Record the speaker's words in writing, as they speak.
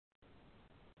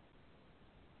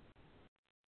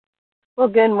Well,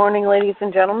 good morning, ladies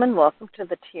and gentlemen. Welcome to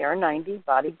the TR90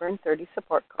 Body Burn 30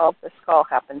 support call. This call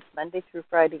happens Monday through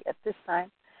Friday at this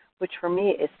time, which for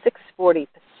me is 6:40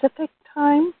 Pacific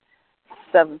time,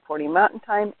 7:40 Mountain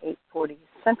time, 8:40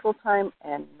 Central time,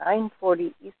 and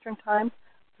 9:40 Eastern time.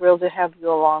 Thrilled to have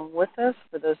you along with us.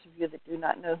 For those of you that do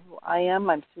not know who I am,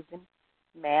 I'm Susan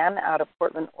Mann out of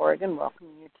Portland, Oregon,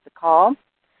 welcoming you to the call.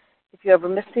 If you ever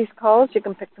miss these calls, you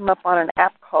can pick them up on an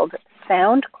app called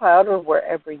SoundCloud or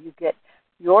wherever you get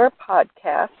your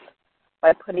podcasts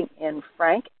by putting in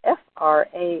Frank,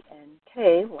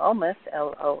 F-R-A-N-K, Lomas,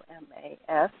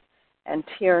 L-O-M-A-S, and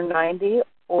Tier 90,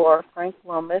 or Frank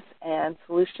Lomas and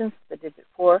Solutions, the digit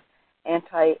 4,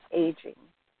 Anti-Aging.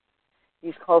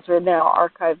 These calls are now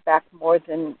archived back more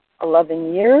than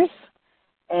 11 years,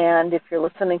 and if you're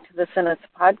listening to this in its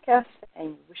podcast and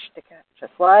you wish to catch us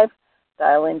live,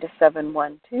 dial into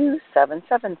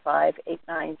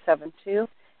 712-775-8972,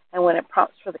 and when it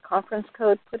prompts for the conference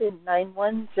code, put in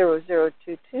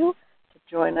 910022 to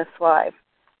join us live.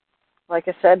 Like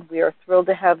I said, we are thrilled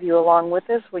to have you along with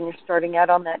us when you're starting out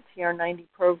on that TR90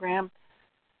 program.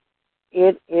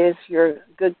 It is your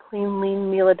good, clean, lean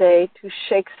meal a day, 2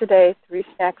 shakes a day, 3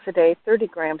 snacks a day, 30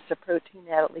 grams of protein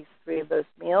at least 3 of those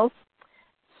meals,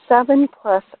 7+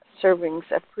 servings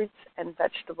of fruits and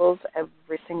vegetables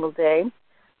every single day.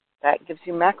 That gives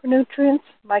you macronutrients,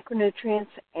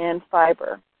 micronutrients, and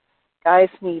fiber. Guys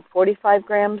need 45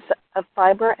 grams of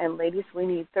fiber, and ladies, we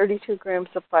need 32 grams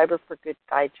of fiber for good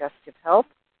digestive health.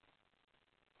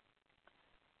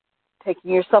 Taking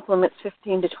your supplements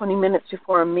 15 to 20 minutes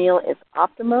before a meal is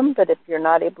optimum, but if you're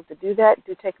not able to do that,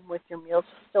 do take them with your meals.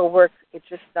 It still works. It's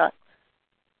just not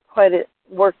quite,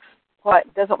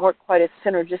 doesn't work quite as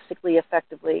synergistically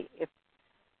effectively if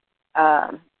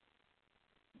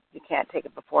you can't take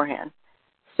it beforehand.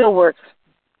 Still works.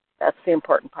 That's the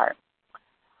important part.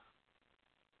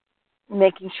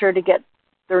 Making sure to get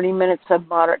 30 minutes of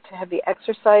moderate to heavy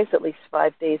exercise at least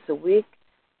 5 days a week.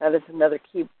 That is another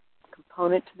key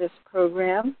component to this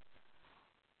program.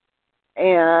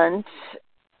 And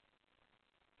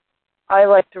I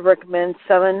like to recommend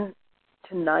 7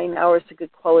 to 9 hours of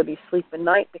good quality sleep a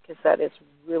night because that is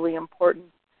really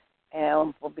important.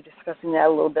 And we'll be discussing that a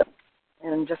little bit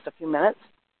in just a few minutes.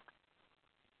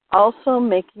 Also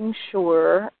making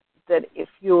sure that if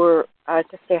you're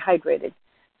to stay hydrated.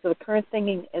 So the current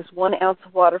thinking is 1 ounce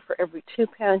of water for every 2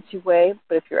 pounds you weigh,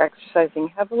 but if you're exercising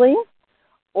heavily,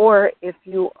 or if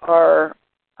you are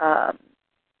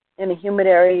in a humid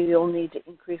area, you'll need to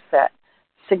increase that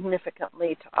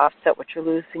significantly to offset what you're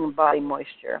losing in body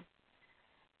moisture.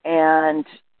 And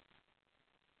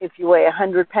if you weigh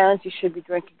 100 pounds, you should be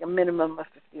drinking a minimum of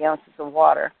 50 ounces of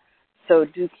water. So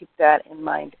do keep that in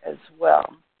mind as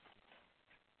well.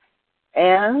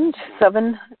 And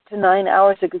 7 to 9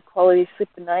 hours of good quality sleep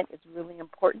a night is really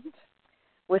important.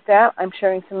 With that, I'm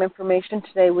sharing some information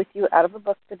today with you out of a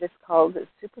book that is called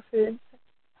Superfoods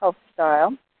Health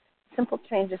Style, Simple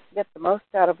Changes to Get the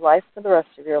Most Out of Life for the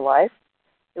Rest of Your Life.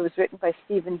 It was written by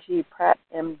Stephen G. Pratt,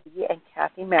 MD, and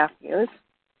Kathy Matthews.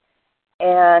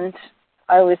 And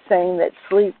I was saying that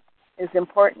sleep is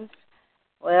important.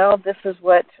 Well, this is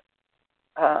what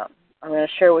I'm going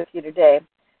to share with you today.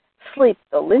 Sleep,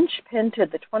 the linchpin to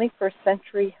the 21st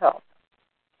century health.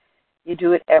 You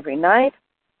do it every night,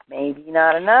 maybe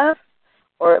not enough,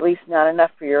 or at least not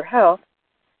enough for your health.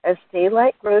 As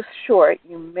daylight grows short,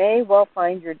 you may well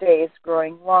find your days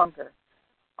growing longer.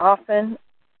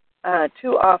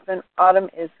 Too often, autumn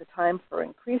is the time for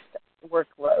increased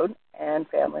workload and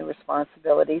family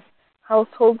responsibilities,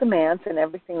 household demands, and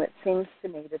everything that seems to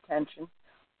need attention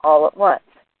all at once.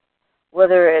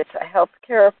 Whether it's health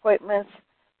care appointments,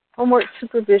 homework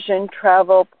supervision,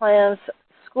 travel plans,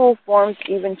 school forms,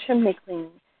 even chimney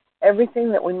cleaning,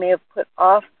 everything that we may have put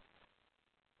off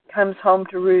comes home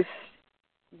to roost,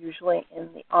 usually in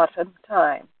the autumn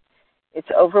time. It's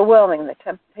overwhelming. The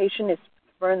temptation is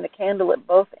to burn the candle at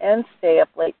both ends, stay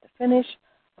up late to finish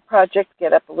a project,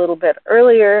 get up a little bit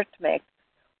earlier to make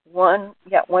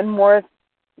get one more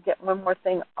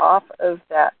thing off of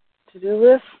that to-do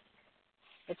list.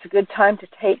 It's a good time to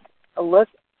take a look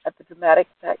at the dramatic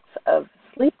effects of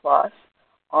sleep loss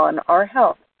on our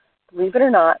health. Believe it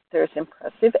or not, there's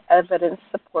impressive evidence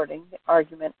supporting the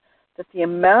argument that the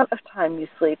amount of time you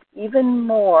sleep, even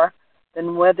more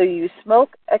than whether you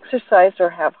smoke, exercise, or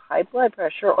have high blood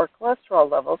pressure or cholesterol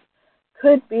levels,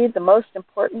 could be the most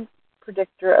important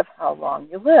predictor of how long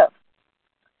you live.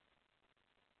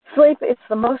 Sleep is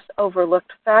the most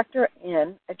overlooked factor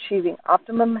in achieving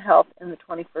optimum health in the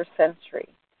 21st century.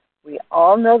 We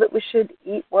all know that we should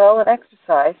eat well and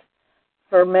exercise.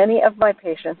 For many of my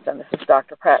patients, and this is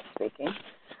Dr. Pratt speaking,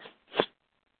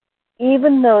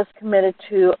 Even those committed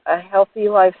to a healthy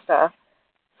lifestyle,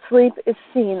 sleep is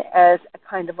seen as a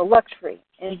kind of a luxury.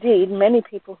 Indeed, many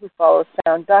people who follow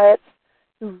sound diets,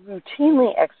 who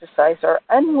routinely exercise, are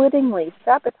unwittingly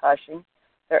sabotaging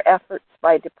their efforts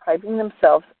by depriving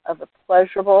themselves of a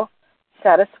pleasurable,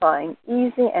 satisfying,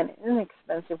 easy, and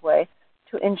inexpensive way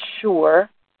to ensure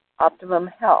optimum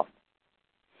health: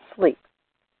 sleep.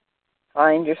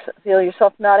 Feel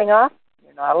yourself nodding off?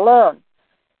 You're not alone.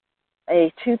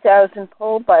 A 2000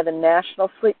 poll by the National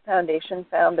Sleep Foundation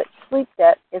found that sleep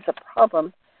debt is a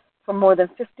problem for more than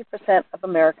 50% of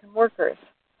American workers.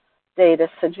 Data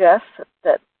suggests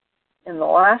that in the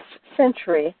last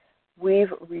century,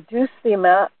 we've reduced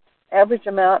the average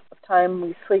amount of time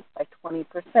we sleep by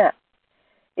 20%.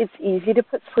 It's easy to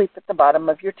put sleep at the bottom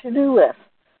of your to-do list.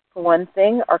 For one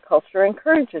thing, our culture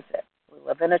encourages it. We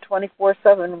live in a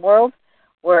 24/7 world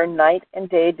where night and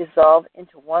day dissolve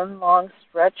into one long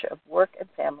stretch of work and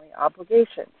family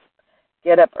obligations.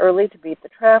 Get up early to beat the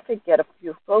traffic, get a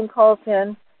few phone calls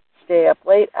in, stay up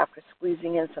late after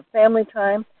squeezing in some family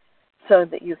time so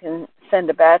that you can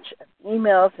send a batch of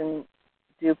emails and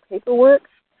do paperwork,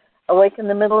 awake in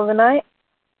the middle of the night.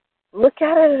 Look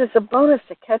at it as a bonus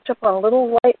to catch up on a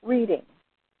little light reading.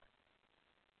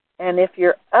 And if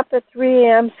you're up at 3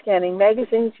 a.m. scanning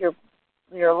magazines,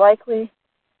 you're likely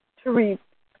to read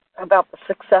about the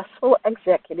successful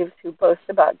executives who boast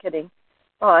about getting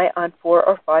by on 4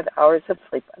 or 5 hours of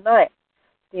sleep a night.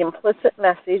 The implicit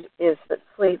message is that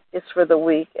sleep is for the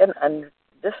weak and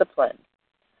undisciplined.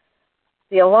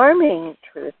 The alarming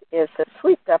truth is that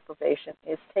sleep deprivation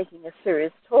is taking a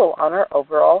serious toll on our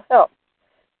overall health.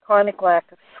 Chronic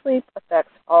lack of sleep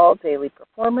affects all daily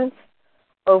performance,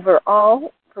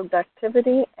 overall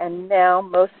productivity, and now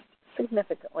most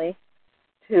significantly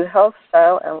to health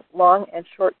style and long and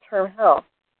short-term health.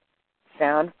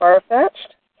 Sound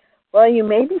far-fetched? Well, you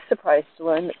may be surprised to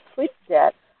learn that sleep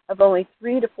debt of only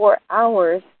 3 to 4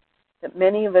 hours that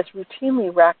many of us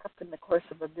routinely rack up in the course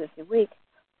of a busy week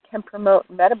can promote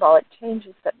metabolic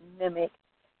changes that mimic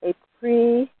a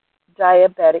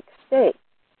pre-diabetic state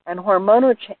and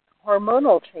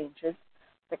hormonal changes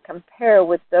that compare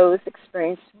with those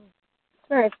experienced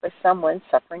by someone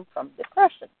suffering from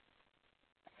depression.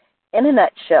 In a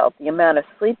nutshell, the amount of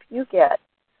sleep you get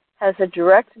has a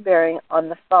direct bearing on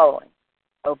the following: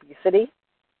 obesity,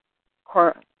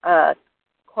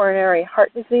 coronary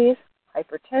heart disease,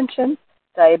 hypertension,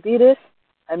 diabetes,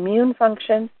 immune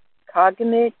function,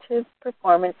 cognitive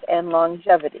performance, and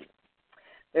longevity.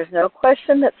 There's no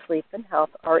question that sleep and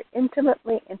health are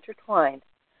intimately intertwined.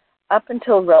 Up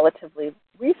until relatively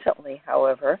recently,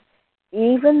 however,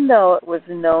 even though it was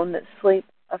known that sleep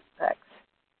affects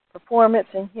performance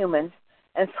in humans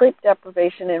and sleep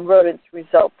deprivation in rodents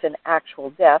results in actual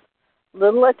death,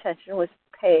 little attention was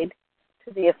paid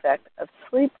to the effect of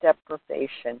sleep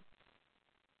deprivation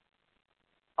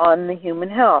on the human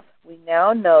health. We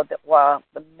now know that while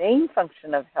the main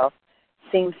function of health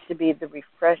seems to be the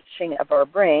refreshing of our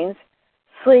brains,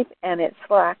 sleep and its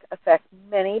lack affect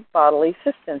many bodily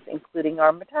systems, including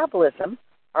our metabolism,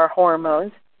 our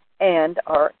hormones, and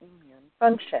our immune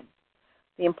function.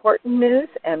 The important news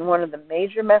and one of the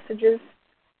major messages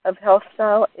of health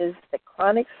style is that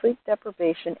chronic sleep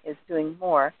deprivation is doing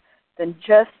more than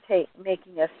just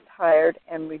making us tired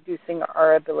and reducing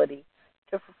our ability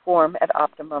to perform at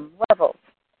optimum levels.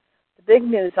 The big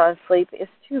news on sleep is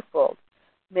twofold.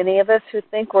 Many of us who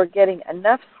think we're getting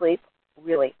enough sleep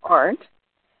really aren't,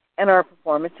 and our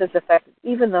performance is affected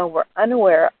even though we're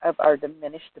unaware of our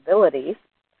diminished abilities.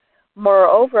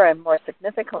 Moreover, and more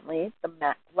significantly, the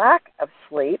lack of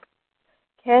sleep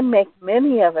can make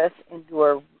many of us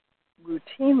endure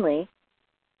routinely,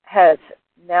 has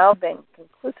now been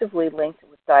conclusively linked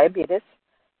with diabetes,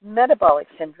 metabolic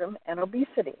syndrome, and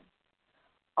obesity,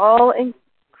 all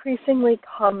increasingly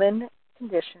common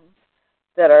conditions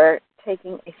that are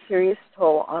taking a serious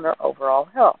toll on our overall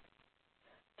health.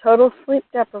 Total sleep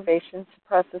deprivation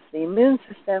suppresses the immune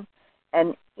system,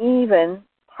 and even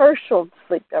partial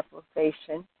sleep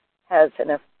deprivation has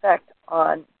an effect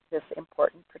on this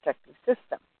important protective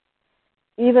system.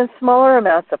 Even smaller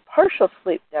amounts of partial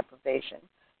sleep deprivation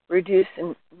reduce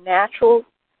natural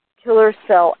killer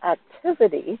cell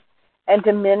activity and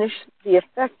diminish the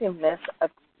effectiveness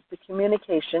of the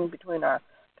communication between our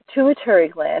pituitary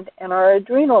gland and our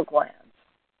adrenal glands.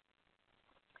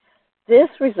 This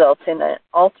results in an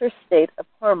altered state of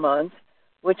hormones,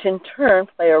 which in turn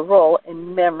play a role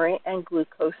in memory and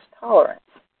glucose tolerance.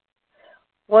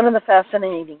 One of the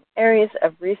fascinating areas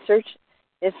of research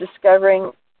is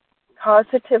discovering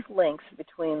causative links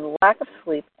between lack of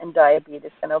sleep and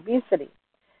diabetes and obesity.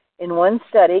 In one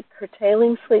study,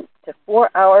 curtailing sleep to 4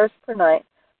 hours per night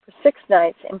for 6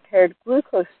 nights impaired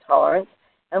glucose tolerance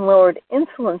and lowered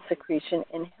insulin secretion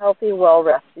in healthy,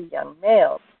 well-rested young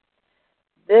males.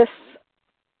 This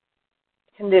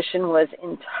condition was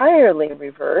entirely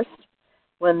reversed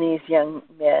when these young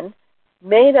men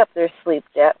made up their sleep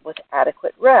debt with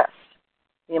adequate rest.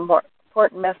 The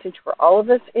important message for all of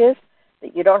us is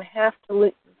that you don't have to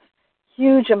lose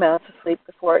huge amounts of sleep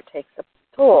before it takes a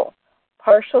toll.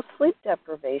 Partial sleep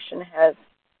deprivation has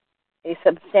a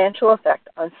substantial effect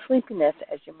on sleepiness,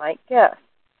 as you might guess,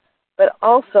 but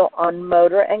also on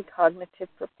motor and cognitive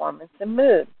performance and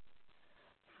mood.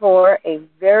 From a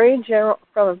very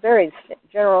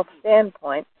general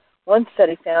standpoint, one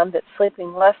study found that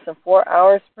sleeping less than 4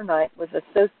 hours per night was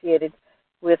associated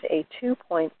with a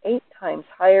 2.8 times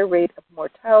higher rate of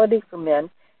mortality for men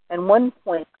and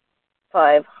 1.5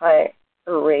 higher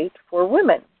rate for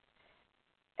women.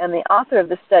 And the author of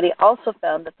the study also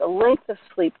found that the length of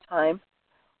sleep time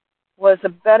was a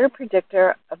better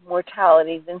predictor of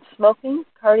mortality than smoking,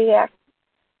 cardiac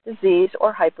disease,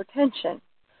 or hypertension.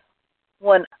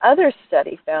 One other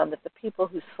study found that the people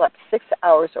who slept 6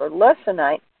 hours or less a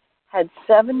night had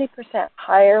 70%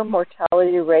 higher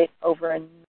mortality rate over a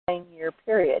 9-year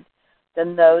period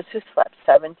than those who slept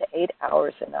 7 to 8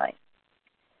 hours a night.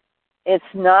 It's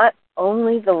not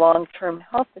only the long-term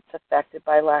health that's affected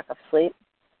by lack of sleep.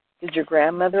 Did your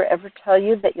grandmother ever tell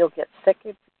you that you'll get sick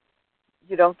if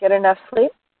you don't get enough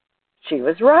sleep? She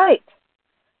was right.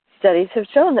 Studies have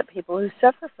shown that people who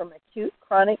suffer from acute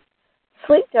chronic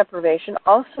sleep deprivation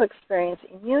also experience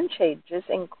immune changes,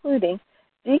 including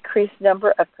decreased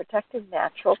number of protective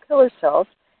natural killer cells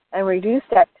and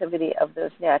reduced activity of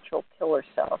those natural killer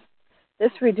cells.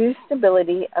 This reduced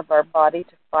ability of our body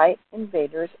to fight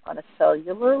invaders on a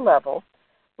cellular level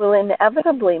will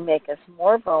inevitably make us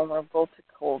more vulnerable to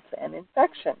colds and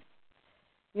infections.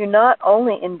 You're not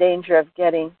only in danger of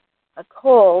getting a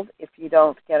cold if you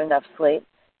don't get enough sleep,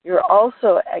 you're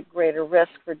also at greater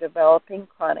risk for developing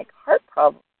chronic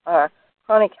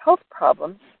health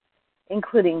problems,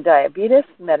 including diabetes,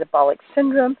 metabolic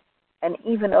syndrome, and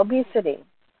even obesity.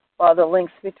 While the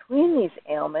links between these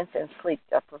ailments and sleep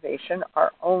deprivation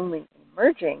are only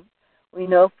emerging, we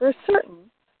know for certain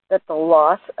that the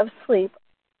loss of sleep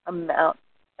amount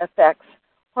affects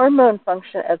hormone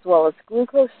function as well as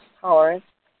glucose tolerance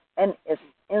and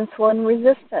insulin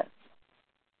resistance.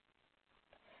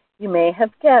 You may have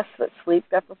guessed that sleep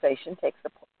deprivation takes a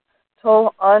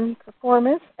toll on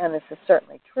performance, and this is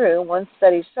certainly true. One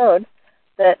study showed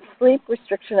that sleep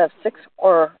restriction of 6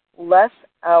 or less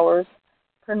hours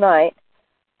per night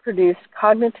produced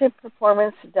cognitive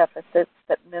performance deficits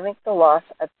that mimic the loss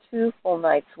of 2 full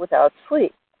nights without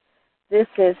sleep. This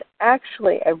is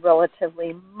actually a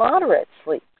relatively moderate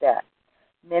sleep debt.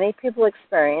 Many people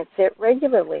experience it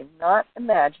regularly, never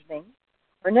imagining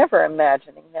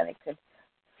that it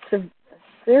could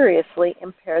seriously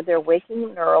impair their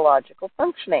waking neurological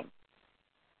functioning.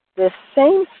 This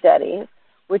same study,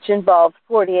 which involved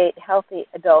 48 healthy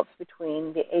adults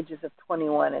between the ages of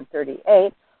 21 and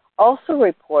 38, also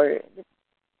reported,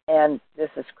 and this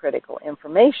is critical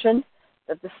information,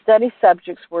 that the study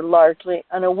subjects were largely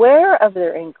unaware of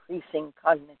their increasing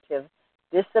cognitive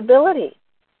disability.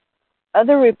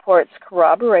 Other reports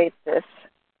corroborate this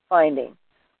finding.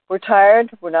 We're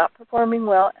tired, we're not performing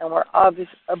well, and we're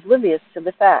oblivious to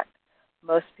the fact.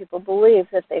 Most people believe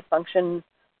that they function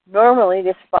normally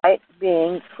despite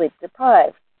being sleep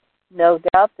deprived. No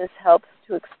doubt this helps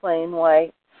to explain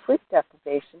why sleep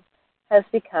deprivation has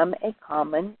become a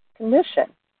common condition.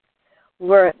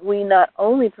 Where we not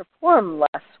only perform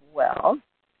less well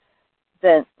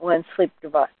than when sleep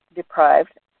deprived,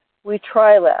 we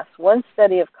try less. One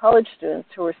study of college students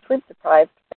who were sleep deprived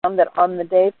found that on the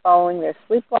day following their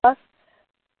sleep loss,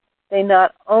 they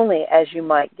not only, as you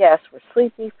might guess, were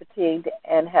sleepy, fatigued,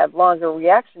 and had longer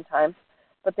reaction times,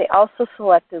 but they also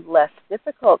selected less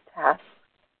difficult tasks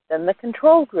than the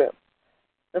control group.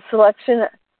 The selection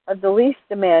of the least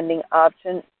demanding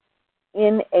option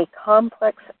in a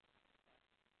complex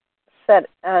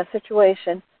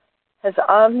situation has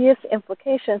obvious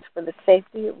implications for the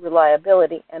safety,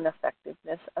 reliability, and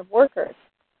effectiveness of workers.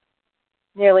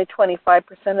 Nearly 25%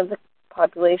 of the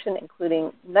population,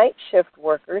 including night shift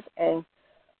workers and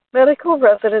medical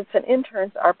residents and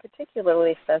interns, are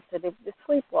particularly sensitive to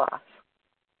sleep loss.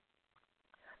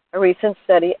 A recent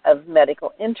study of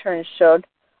medical interns showed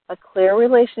a clear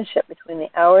relationship between the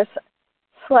hours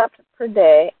slept per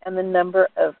day and the number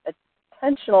of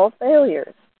attentional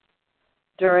failures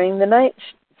during the night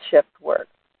shift work.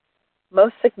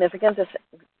 Most significant, this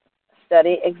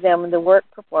study examined the work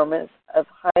performance of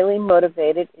highly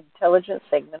motivated, intelligent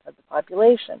segment of the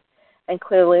population. and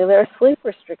clearly their sleep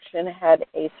restriction had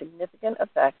a significant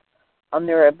effect on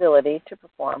their ability to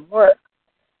perform work.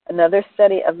 Another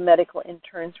study of medical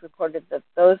interns reported that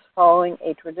those following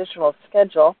a traditional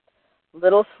schedule,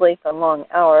 little sleep and long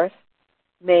hours,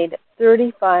 made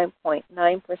 35.9%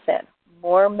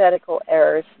 more medical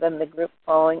errors than the group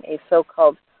following a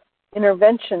so-called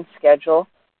intervention schedule,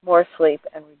 more sleep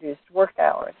and reduced work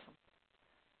hours.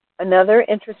 Another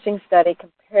interesting study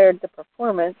compared the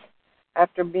performance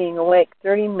after being awake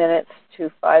 30 minutes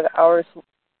to 5 hours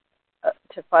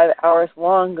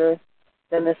longer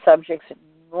than the subject's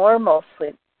normal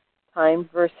sleep time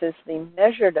versus the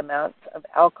measured amounts of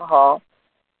alcohol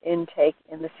intake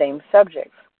in the same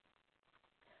subjects.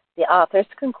 The authors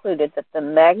concluded that the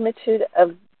magnitude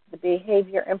of the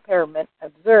behavior impairment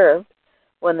observed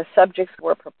when the subjects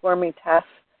were performing tasks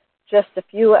just a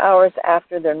few hours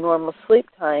after their normal sleep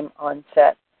time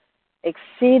onset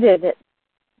exceeded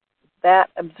that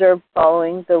observed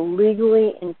following the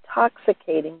legally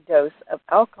intoxicating dose of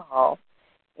alcohol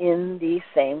in these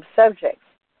same subjects.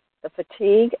 The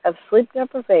fatigue of sleep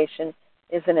deprivation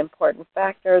is an important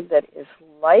factor that is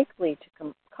likely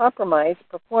to compromise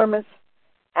performance,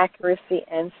 accuracy,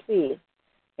 and speed.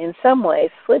 In some ways,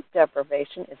 sleep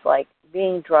deprivation is like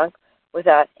being drunk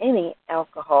without any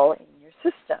alcohol in your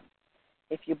system.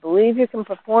 If you believe you can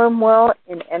perform well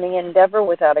in any endeavor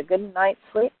without a good night's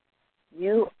sleep,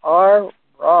 you are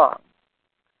wrong.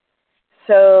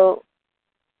 So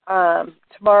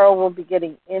tomorrow we'll be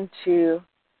getting into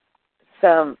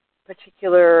some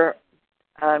particular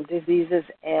diseases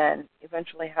and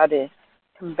eventually how to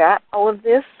combat all of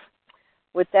this.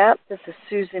 With that, this is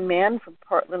Susan Mann from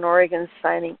Portland, Oregon,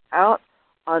 signing out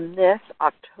on this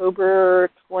October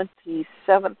 27th,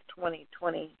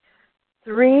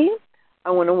 2023. I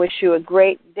want to wish you a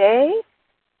great day.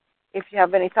 If you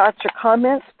have any thoughts or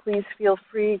comments, please feel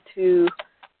free to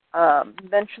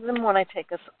mention them when I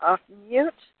take us off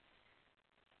mute.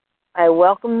 I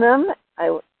welcome them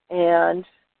and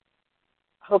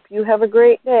hope you have a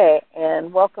great day,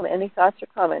 and welcome any thoughts or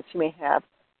comments you may have.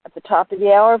 At the top of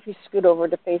the hour, if you scoot over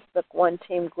to Facebook One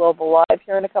Team Global Live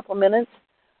here in a couple of minutes,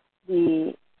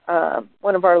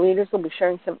 one of our leaders will be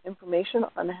sharing some information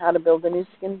on how to build a new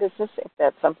skin business if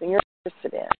that's something you're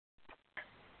interested in.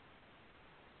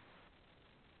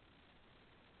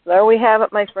 There we have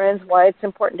it, my friends, why it's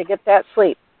important to get that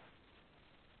sleep.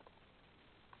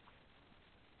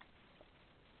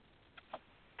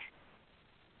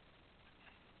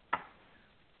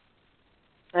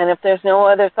 And if there's no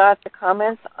other thoughts or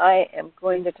comments, I am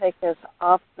going to take this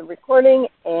off the recording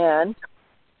and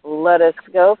let us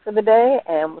go for the day,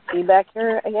 and we'll see you back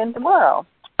here again tomorrow.